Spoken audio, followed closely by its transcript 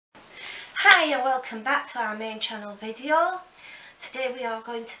Hi and welcome back to our main channel video. Today we are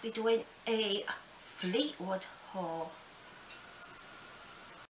going to be doing a Fleetwood haul.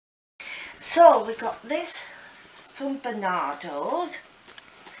 So we got this from Bernardo's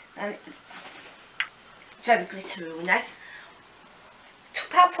and very glitteroony.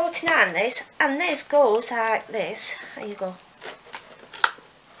 £2.49 this, and this goes like this. There you go.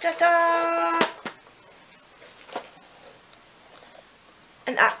 Ta-da!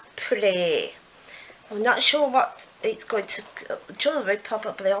 And that's pretty. I'm not sure what it's going to, jewellery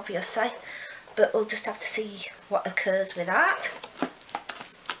probably, obviously, but we'll just have to see what occurs with that.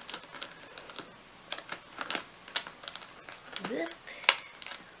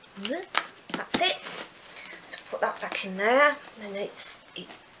 That's it. So put that back in there, and it's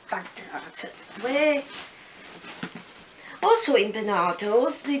bagged out of the way. Also in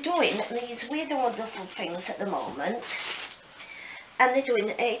Bernardo's, they're doing these weird and wonderful things at the moment. And they're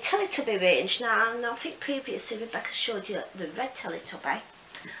doing a Teletubby range now, and I think previously Rebecca showed you the red Teletubby.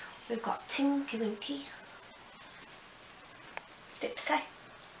 We've got Tinky Winky, Dipsy,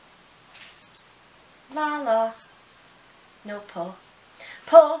 Lala, no Po.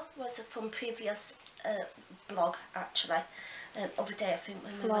 Po was from previous blog actually. Other day I think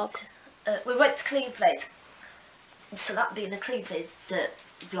when we went to Cleveland, so that being a Cleveland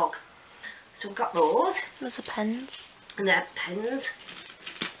vlog. So we got those. Those are pens. And they're pens.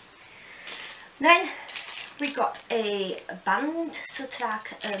 Then we got a band, sort of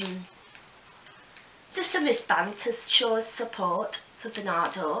like just a wristband to show us support for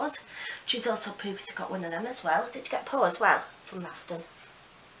Bernardo's. She's also previously got one of them as well. Did you get Po as well from Maston?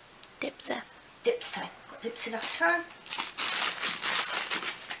 Dipsy. Dipsy. Got Dipsy last time.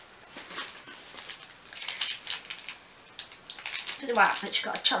 I don't know why, but she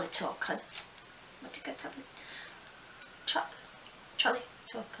got a Charlie token. What did you get? Charlie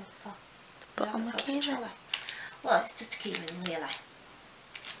token for? But on the keyring. Well, it's just a keyring, really.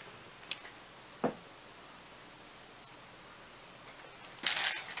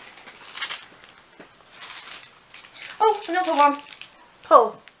 Oh, another one.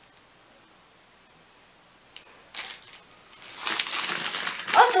 Po.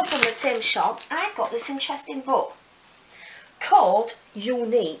 Also from the same shop, I got this interesting book called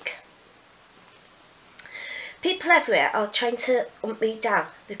Unique. People everywhere are trying to hunt me down.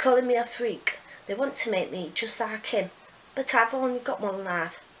 They're calling me a freak. They want to make me just like him. But I've only got one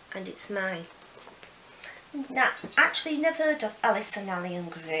life, and it's mine. Now, actually never heard of Alice and Alien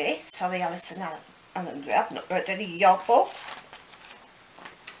Gray. Sorry, Alice and Alien Gray. I've not read any of your books.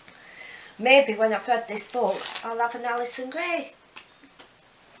 Maybe when I've read this book, I'll have an Alice and Gray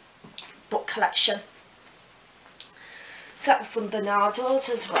book collection. So that was from Bernardo's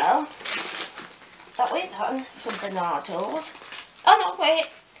as well. That went on from Bernardo's. Oh no,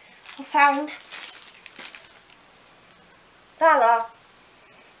 wait. I found Lala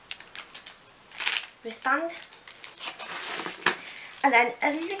wristband. And then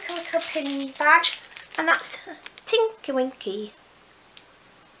a little pin badge. And that's Tinky Winky.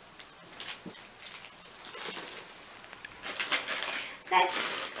 Then,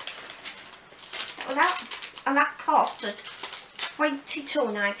 well, that cost us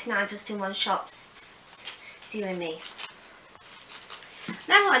 $22.99 just in one shop. Dealing me.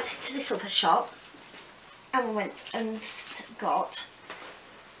 Then I went to this other shop and we went and got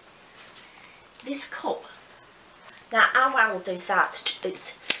this cup. Now how old is that?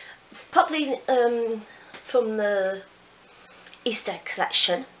 It's probably from the Easter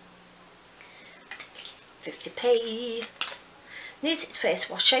collection. 50p. Needs its face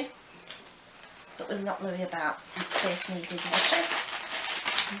washing, but we'll not worry about its face needed washing.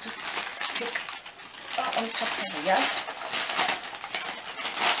 And just stick on top of here.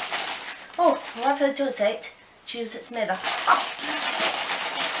 Oh, whoever does it, choose its mirror. Oh.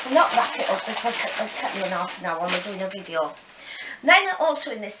 I'll not wrap it up because it'll take me an half an hour when we're doing a video. Then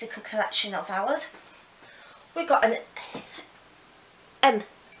also in this little collection of ours, we got an M&M.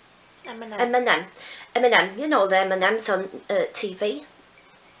 You know the M&Ms on TV.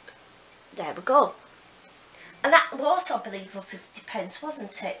 There we go. And that was, I believe, for 50p,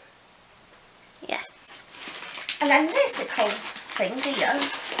 wasn't it? Yes. And then this little thing here,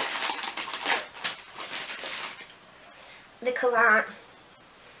 little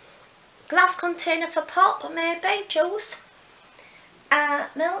glass container for pop, maybe, juice,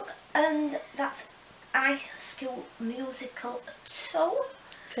 milk, and that's High School Musical 2.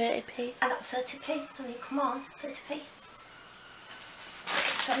 30p. And that's 30p. I mean, come on, 30p.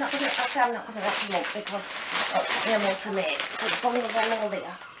 So I'm not going to wrap them up because it'll take me a month to make. So the bundle them all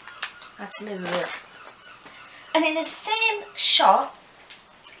there. That's my rule. And in the same shop,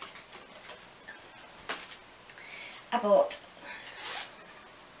 I bought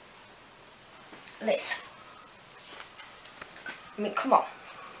this. I mean, come on.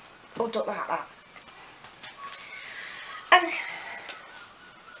 Hold up like that. And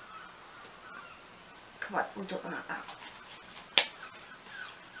come on, hold up like that.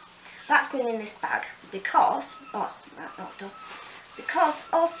 That's going in this bag because, oh, that's not done. Because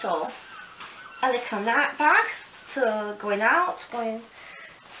also a little night bag for going out, going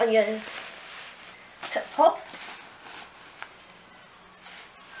on your to the pub.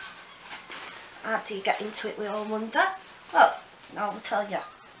 How do you get into it, we all wonder? Well, I will tell you.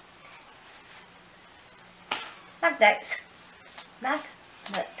 Magnets.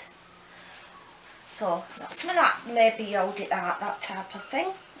 Magnets. So that's when that maybe hold it out, that type of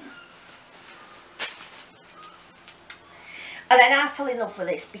thing. And then I fell in love with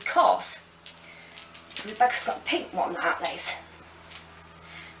this because Rebecca's got a pink one like this.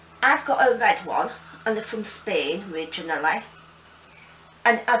 I've got a red one and they're from Spain originally.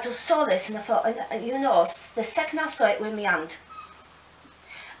 And I just saw this and I thought, you know, the second I saw it with my hand,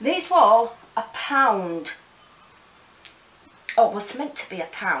 these were all £1. Oh, it was meant to be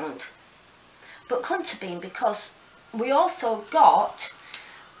 £1. But couldn't have been because we also got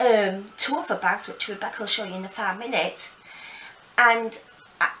 2 other bags which Rebecca will show you in a 5 minutes. And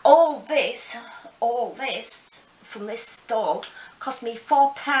all this from this store cost me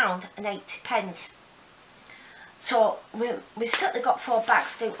 £4.80. So we certainly got 4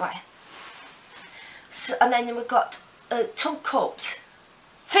 bags, didn't we? So, and then we got 2 cups,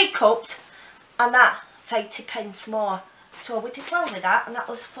 3 cups, and that for 80p more. So we did well with that, and that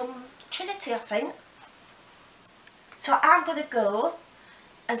was from Trinity, I think. So I'm going to go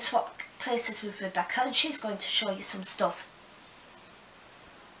and swap places with Rebecca, and she's going to show you some stuff.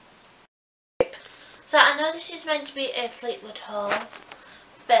 So I know this is meant to be a Fleetwood haul,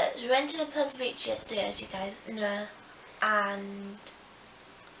 but we went to the Pleasure Beach yesterday, as you guys know, and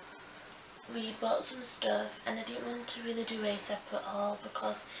we bought some stuff, and I didn't want to really do a separate haul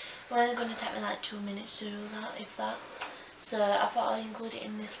because we're only going to take me like 2 minutes to do that, if that. So I thought I'd include it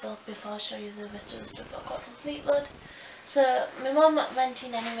in this vlog before I show you the rest of the stuff I got from Fleetwood. So my mum went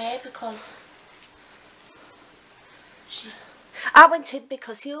in anyway because I went in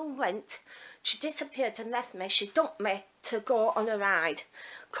because you went. She disappeared and left me. She dumped me to go on a ride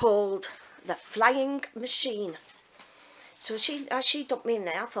called the Flying Machine. So as she dumped me in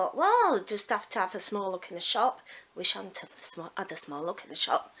there, I thought, well, I'll just have to have a small look in the shop. Wish I hadn't had a small look in the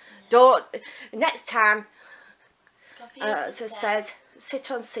shop. Yeah. Don't. Next time, as it says,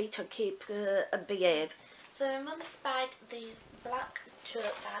 sit on seat and keep and behave. So my mum spied these black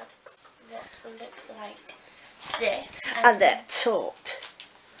tote bags that look like this. And they're tote.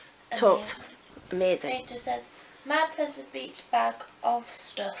 Amazing. It just says, my Pleasure Beach bag of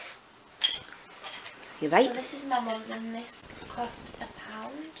stuff. You're right. So this is my mum's and this cost £1.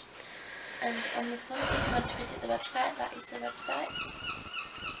 And on the front, if you want to visit the website, that is the website.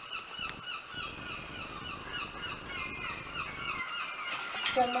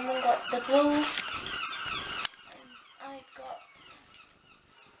 So my mum got the blue, and I got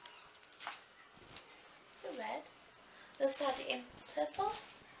the red. Those had it in purple.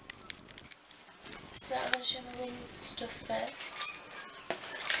 So I'm going to show my mum's stuff first,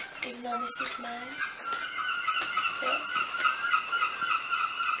 even though this is mine. Okay.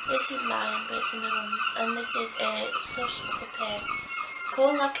 This is mine, but it's in the mum's, and this is a social paper. It's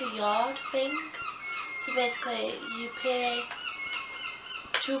called like a yard thing. So basically, you pay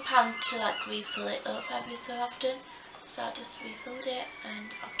 £2 to like refill it up every so often. So I just refilled it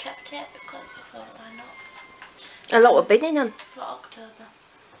and I kept it because I thought, why not? A lot of bin in them. For October.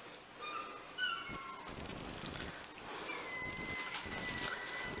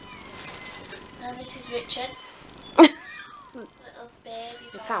 And this is Richard's little spade.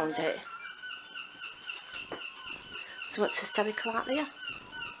 You found it. So what's historical out there?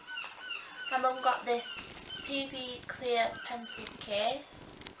 My mum got this PV clear pencil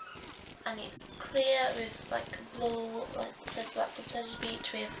case, and it's clear with like blue, like it says Blackpool Pleasure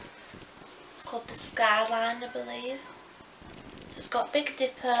Beach with, it's called the Skyline, I believe. So it's got Big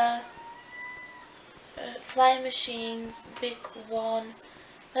Dipper, Flying Machines, Big One,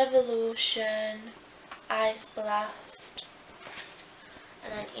 Revolution, Ice Blast,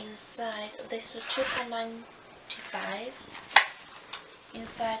 and then inside, this was £2.95.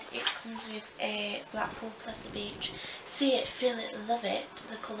 Inside it comes with a Blackpool Pleasure Beach See It, Feel It, Love It,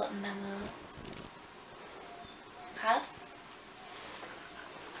 the colour memo pad.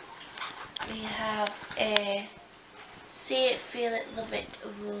 We have a See It, Feel It, Love It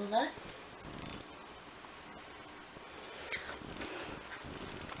ruler.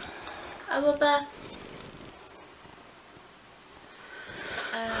 A rubber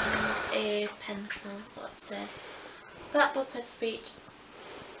pencil. What it says: Blackpool Press Beach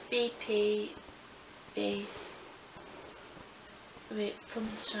BPB with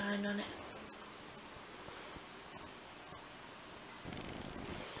sunshine on it.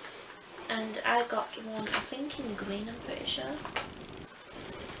 And I got one, I think in green, I'm pretty sure.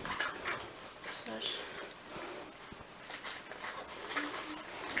 So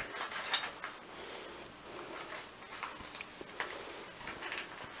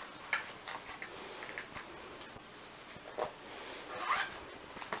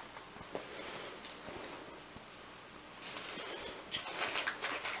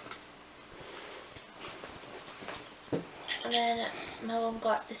and then my mum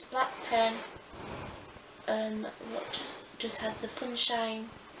got this black pen, what just has the Funshine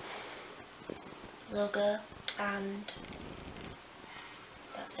logo, and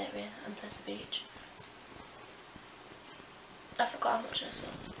that's it really, and Pleasant Beach. I forgot how much this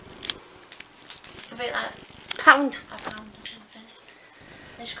was. A bit like £1. a pound or something.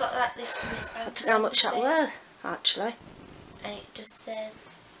 And she's got like this wristband. I don't know how much that were, actually. And it just says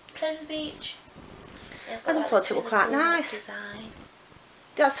Pleasant Beach. I thought it was quite nice. Design.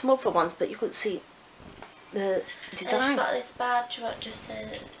 There are some other ones, but you couldn't see the design. And she's got this badge what just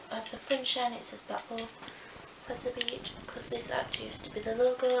says, as a Funshine, it says Blackpool Pleasant Beach, because this actually used to be the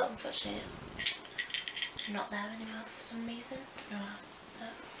logo. Unfortunately it's not there anymore for some reason. No.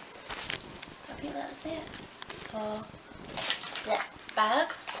 I think that's it for that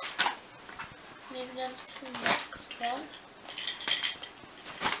bag. Moving on to the next one.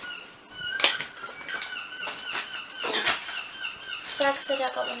 So like I said, I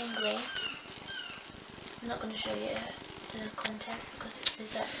got one in green. I'm not going to show you the contents because it's the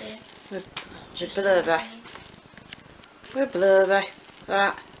exact same. We're blurry. We're blurry.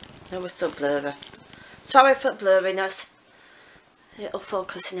 Right. No, we're still blurry. Sorry for blurriness. It'll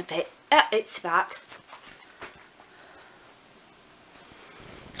focus in a bit. Yeah, it's back.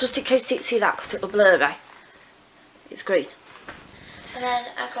 Just in case you didn't see that because it'll blurry. It's green. And then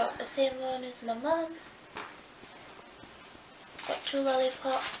I got the same one as my mum. Got 2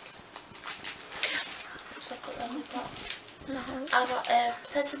 lollipops. Chocolate lollipops. I got a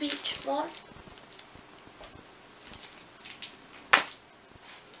Pleasant Beach one.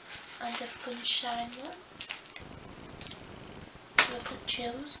 And a Funshine one. So I could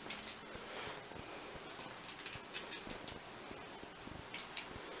choose.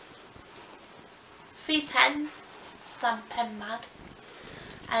 Three pens, because I'm pen mad.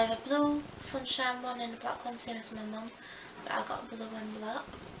 I have a blue Funshine one and a black one, same as my mum, but I got a blue and black.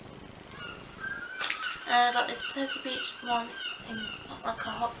 And I got this Pleasant Beach one in like a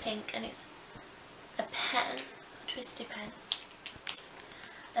hot pink, and it's a pen, a twisty pen.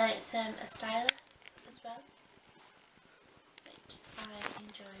 And it's a stylus as well, which I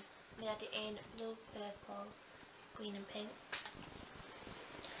enjoy. We had it in blue, purple, green and pink.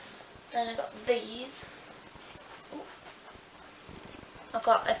 Then I got these. Ooh. I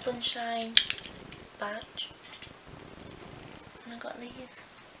got a Funshine badge. And I got these.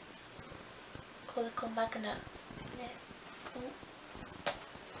 Colourful magnets. Yeah, cool.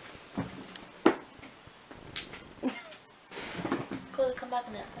 Colourful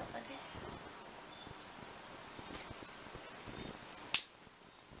magnets, that one.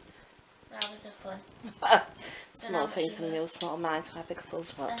 That was a fun. Small things and real small minds, my big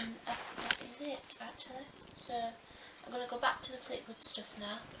fools watch. And that is it actually. So I'm going to go back to the Fleetwood stuff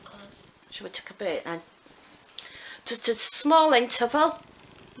now because... Shall we take a break then? Just a small interval.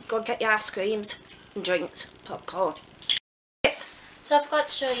 Go and get your ice creams and drinks, popcorn. So I forgot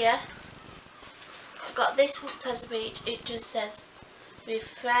to show you. I got this from Pleasant Beach. It just says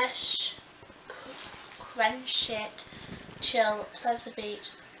refresh, quench it, chill, Pleasant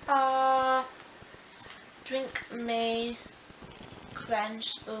Beach. Drink me,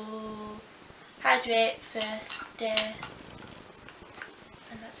 quench, ooh, hydrate, first day,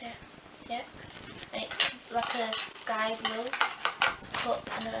 and that's it. Yeah, and it's like a sky blue. But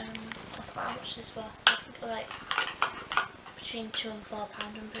I forgot how much this was. I think it was like between £2 and £4,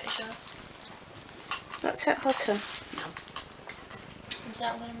 I'm pretty sure. That's it, Hutton. No. And so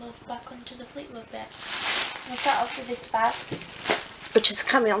I'm going to move back onto the Fleetwood bit. I'll start off with this bag. Which is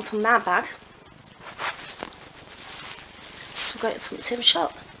carry on from my bag. So we got it from the same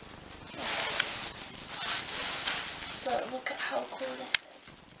shop. So look at how cool this is.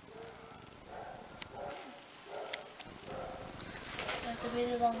 It's a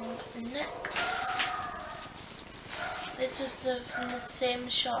really long neck. This was from the same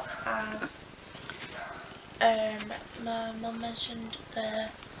shop as my mum mentioned the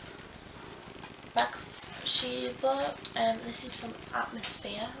bags she bought, this is from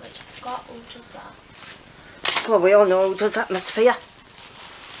Atmosphere, which I forgot who does that. Well, we all know who does Atmosphere.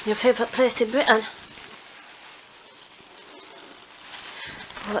 Your favourite place in Britain.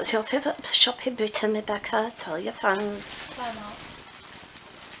 What's your favourite shop in Britain, Rebecca? Tell your fans. Time out.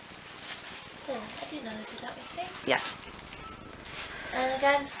 Oh, I didn't know they did Atmosphere. Yeah. And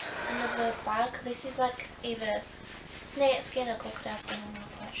again, another bag. This is like either snake skin or crocodile skin. I'm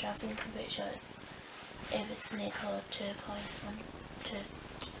not quite sure. I think I'm pretty sure it's either snake or turquoise one.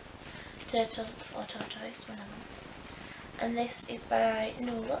 Turtle or tortoise, whatever. And this is by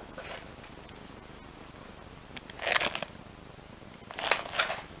New Look.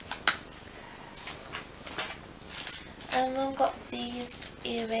 And Mum got these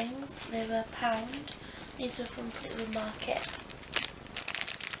earrings. They were £1. These were from Fleetwood Market.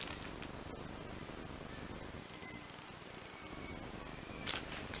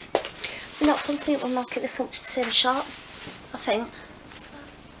 They're not from Fleetwood Market, they're from the same shop, I think.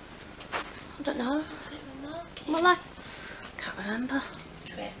 I don't know. Fleetwood Market? Well, I can't remember.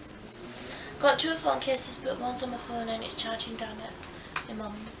 True. Got 2 phone cases, but one's on my phone and it's charging down at my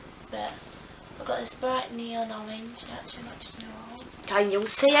mum's. But I've got this bright neon orange, it actually matches my walls. Can you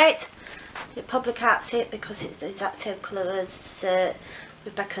see it? You probably can't see it because it's the exact same colour as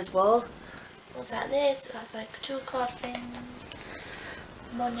Rebecca's wall. What's that? This it has like 2 card things,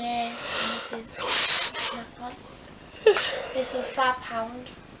 money, and this is one. This was £5.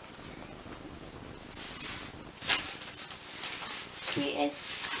 Sweet is.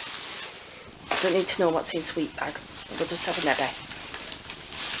 Don't need to know what's in sweet bag. We'll just have a nebby.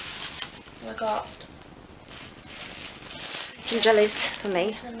 We got some jellies for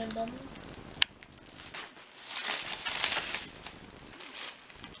me. some my mum's.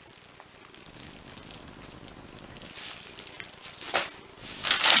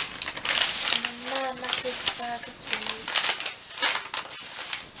 And a massive bag of sweets.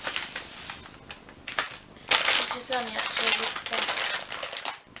 Which is only actually this bag.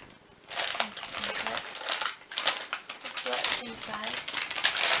 This is what's inside.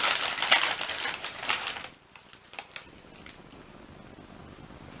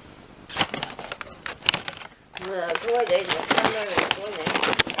 Go ahead, go ahead.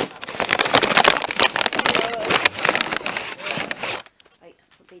 Right,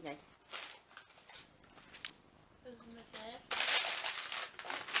 we'll be now. This is my favourite.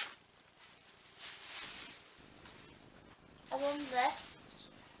 I want this.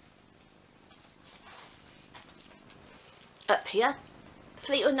 Up here?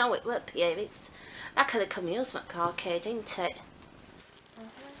 Fleetwood, no, it up here. It's like an amusement arcade, isn't it?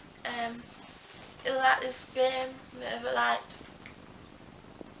 It was like this game, bit of like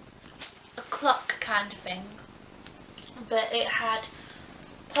a clock kind of thing, but it had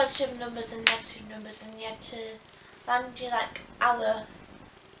positive numbers and negative numbers, and you had to land your like hour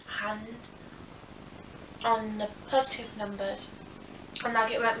hand on the positive numbers, and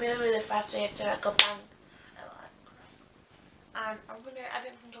like it went really, really fast, so you had to like go bang. And I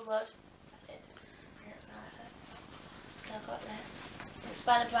didn't think I would. I did. So I got this. It's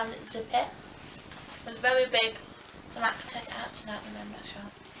by the brand Zippy. It's very big, so I might have to take it out tonight when I'm not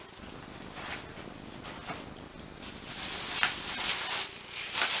sure.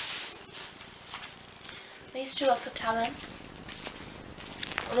 These 2 are for Talon.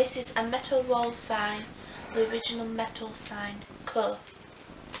 This is a metal roll sign, the original metal sign, Co.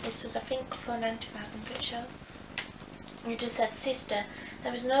 This was I think $4.95, I'm pretty sure. And it just says sister.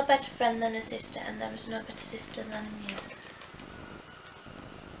 There is no better friend than a sister, and there is no better sister than you.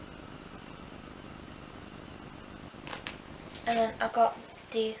 And then I got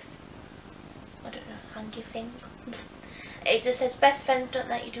this, I don't know, hangy thing. It just says best friends don't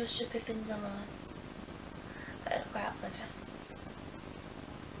let you do stupid things alone. But it's quite funny.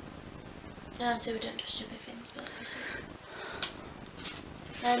 And obviously we don't do stupid things, but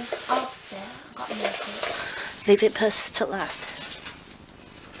then obviously I got makeup. Leave it purse till last.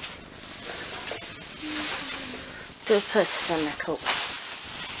 Do a purse and makeup.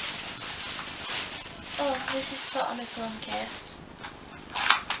 Oh, this is put on a phone case.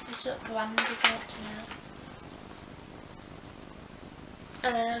 This is brand if you want to know.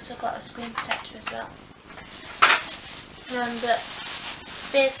 And then I also got a screen protector as well. But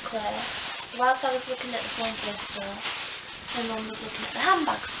basically, whilst I was looking at the phone case store, my mum was looking at the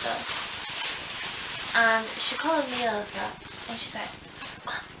handbag store. And she called me over and she's like,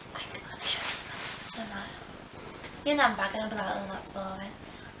 come on, quick, I'm gonna show you something. And I'm like, your handbag, and I'll be like, oh, that's boring.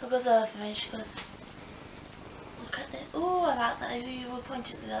 I goes over and she goes, look at this. Oh, I like that. You were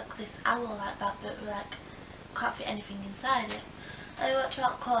pointing to like this owl like that, but like can't fit anything inside it. I walked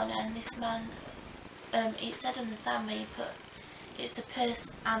around the corner and this man it said on the sign where you put, it's a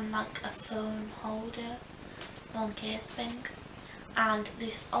purse and like a phone holder, phone case thing. And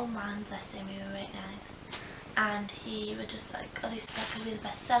this old man, bless him, he was really nice. And he was just like, oh, this is like a really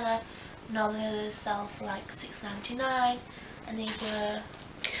bestseller. Normally they sell for like $6.99, and these were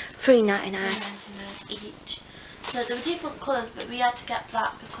 $3.99 each. So there were different colours, but we had to get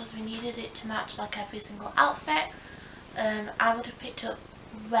black because we needed it to match like every single outfit. I would have picked up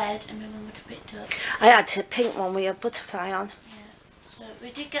red, and my mum would have picked up. I had a pink one with a butterfly on. Yeah. So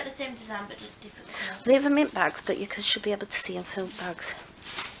we did get the same design, but just different colours. They have mint bags, but you should be able to see in food bags.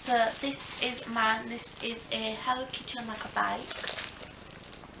 So this is mine. This is a Hello Kitty on like a bike.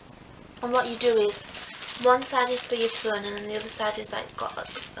 And what you do is, one side is for your phone, and then the other side is like got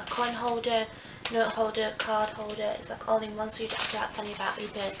a coin holder, note holder, card holder. It's like all in one, so you don't have to like funny about your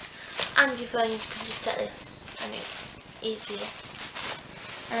purse and your phone. You can just take this, and it's easier.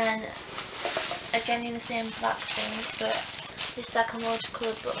 And again in the same black thing, but this is like a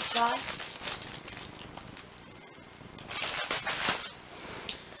multicoloured butterfly.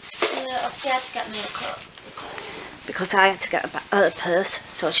 Obviously I had to get makeup because I had to get a purse,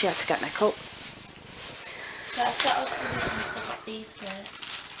 so she had to get makeup. So I started off with this one because I got these first.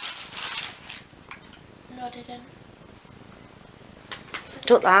 No, I didn't.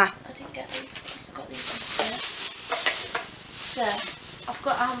 Don't lie. I didn't get these ones, I got these ones first. So I've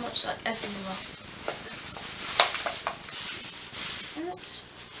got how much like everywhere. Oops,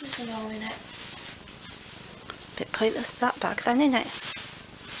 there's an hole in it. Bit pointless black bag then, isn't it?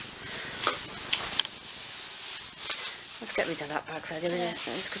 Let's get rid of that bag then, isn't it?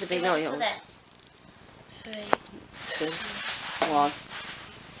 It's going to be no use. 3, 2, 1.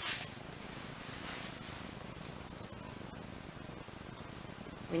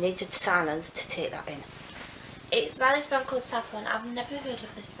 We needed silence to take that in. It's by this brand called Saffron. I've never heard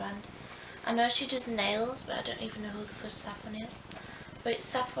of this brand. I know she does nails, but I don't even know who the first Saffron is. But it's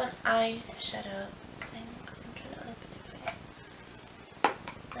Saffron eyeshadow, I think. I'm trying to open it for you.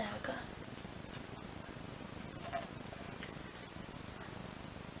 There we go.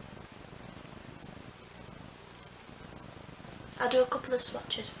 I'll do a couple of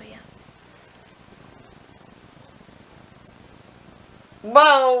swatches for you.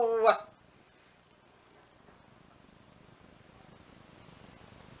 Whoa!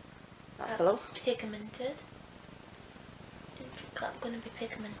 That's below. Pigmented. Didn't think that was going to be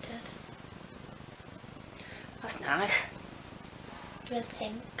pigmented. That's nice. With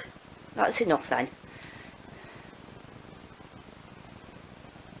pink. That's enough then.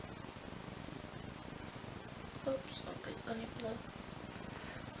 Oops, look, it's gone in blue.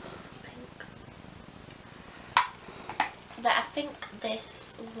 It's pink. But I think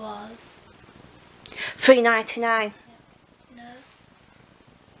this was $3.99. no.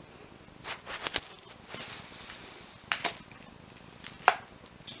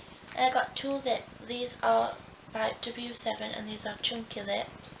 I got two lips. These are by W7 and these are chunky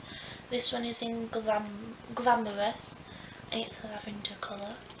lips. This one is in Glamorous and it's a lavender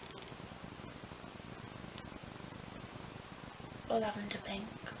colour. Or lavender pink.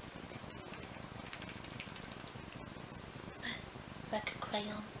 Like a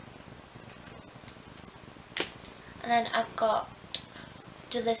crayon. And then I've got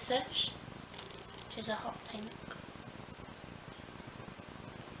Delicious, which is a hot pink.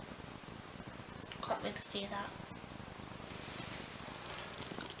 Can't really see that.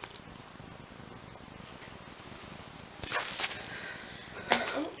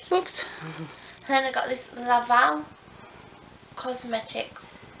 And, oops. And then I got this Laval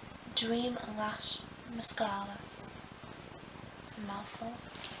Cosmetics Dream Lash Mascara. It's a mouthful.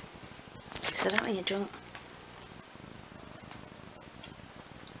 You said that when you're drunk.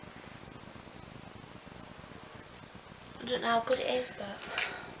 I don't know how good it is, but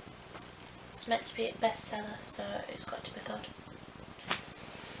it's meant to be a bestseller, so it's got to be good.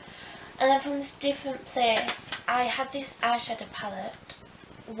 And then from this different place, I had this eyeshadow palette.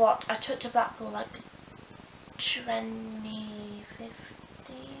 What I took to Blackpool like 2015,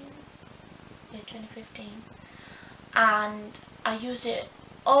 yeah, 2015, and I used it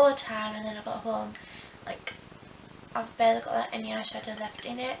all the time. And then I got home, like I've barely got like, any eyeshadow left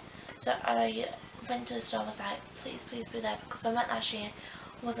in it. So I went to the store. I was like, please, please be there, because I went last year,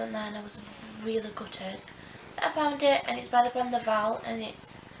 wasn't there, and I was really gutted. But I found it, and it's by the brand Laval, and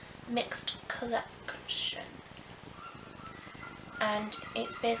it's mixed collection. And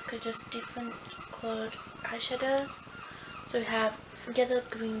it's basically just different coloured eyeshadows. So we have yellow,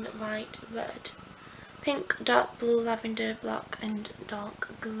 green, white, red, pink, dark blue, lavender, black and dark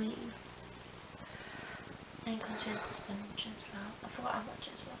green. And it comes with a sponge as well. I forgot how much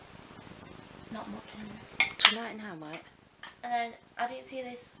as well. not much in Tonight and how, mate? And then I didn't see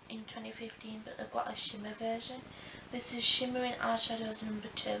this in 2015, but they've got a shimmer version. This is Shimmering Eyeshadows number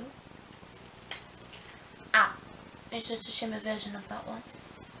 2. Ah, it's just a shimmer version of that one.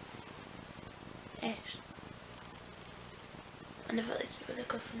 Ish. And I thought this was really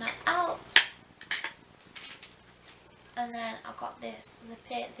good for night out. And then I got this.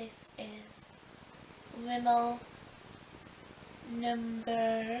 This is Rimmel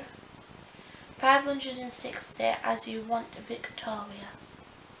number 560 As You Want Victoria.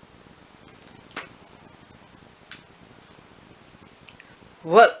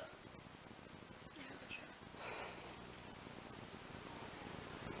 Whoa!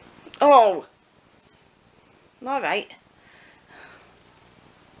 Oh! Alright.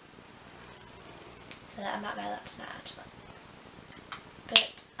 So I might buy that tonight actually.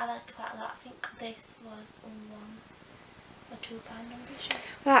 But I like it quite a lot. I think this was £1 or £2 on this shop.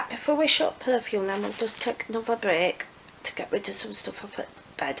 Right, before we shop perfume then we'll just take another break to get rid of some stuff off at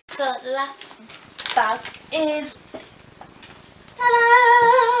bed. So the last bag is ta-da!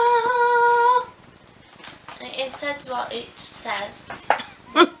 And it says what it says.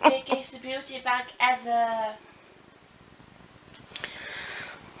 The biggest beauty bag ever.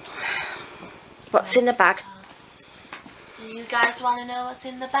 What's in the bag? Do you guys want to know what's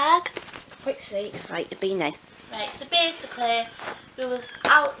in the bag? Quick see. Right, you've been in. Right, so basically there was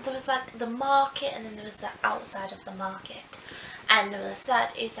like the market and then there was the outside of the market. And the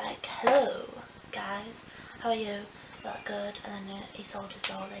side is like, hello guys, how are you? That good. And then he sold us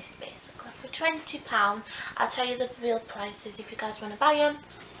all this basically for £20. I'll tell you the real prices if you guys want to buy them.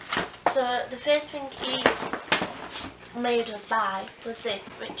 So the first thing he made us buy was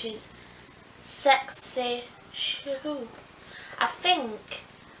this, which is Sexy Shoe. I think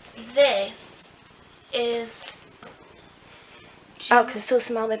this is I can still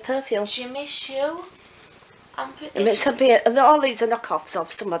smell my perfume. Jimmy Shoe. I'm pretty It's a bit, all these are knockoffs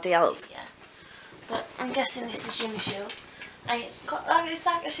of somebody else. Yeah, but I'm guessing this is Jimmy Shoe, and it's got like it's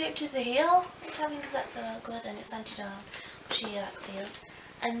like a shaped as a heel. I think that's so good, and it's anti-dog. She likes heels.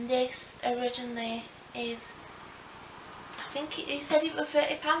 And this originally is, I think he said it was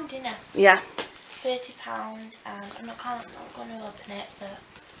 £30, didn't he? Yeah. £30, and I'm not going to open it, but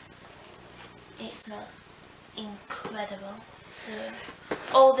it's not incredible. So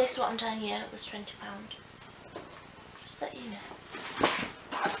all this, what I'm telling you, was £20. Just so you know.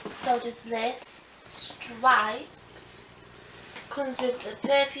 So does this Stripes. Comes with the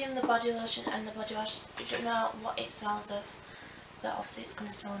perfume, the body lotion, and the body wash. You don't know what it smells of, but obviously it's going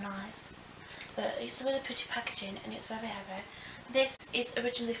to smell nice. But it's really pretty packaging and it's very heavy. This is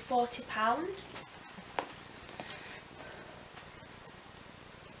originally £40.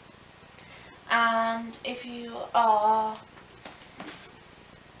 And if you are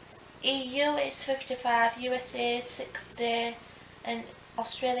EU, it's 55, USA 60, and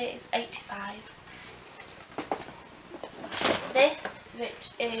Australia is 85. This, which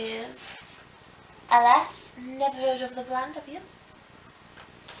is LS, never heard of the brand, have you?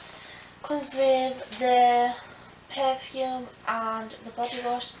 Comes with the perfume and the body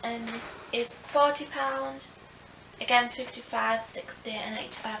wash, and this is £40. Again, 55, 60 and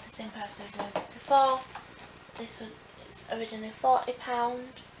 85, the same price as before. This was originally £40.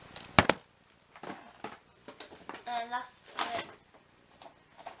 And last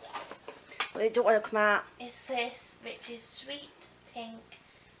Well, you don't want to come out. is this, which is Sweet Pink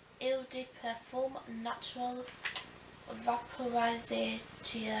Eau de Parfum Natural Vaporizer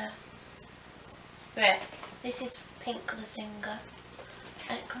Spray. This is Pink the Singer,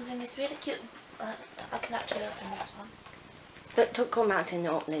 and it comes in this really cute. I can actually open this one. But don't come out in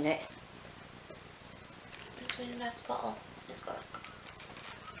opening it. It's a really nice bottle. It's got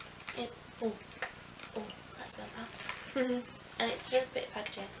oh, that's not bad. And it's really bit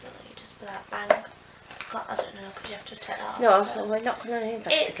packaging. You just put that bang. I don't know, because you have to take that off. No, we're not going to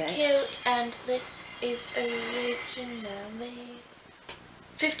investigate. It's cute, and this is originally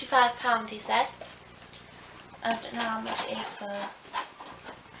 £55, he said. I don't know how much it is for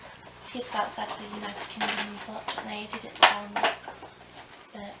people outside of the United Kingdom, unfortunately. He didn't tell me.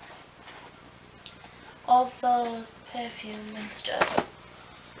 But all those perfume and stuff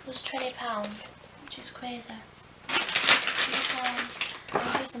was £20, which is crazy. £20.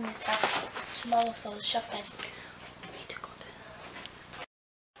 I'm using this bag tomorrow for the shopping.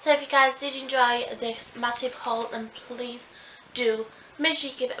 So if you guys did enjoy this massive haul, then please do make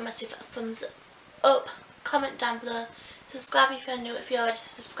sure you give it a massive thumbs up, comment down below, subscribe if you're new. If you're already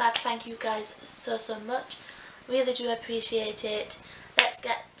subscribed, thank you guys so much, really do appreciate it. Let's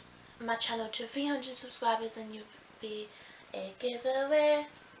get my channel to 300 subscribers and you'll be a giveaway.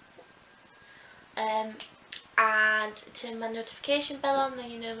 and turn my notification bell on, then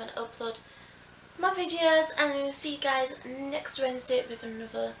you know when I upload my videos, and I will see you guys next Wednesday with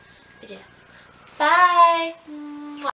another video. Bye!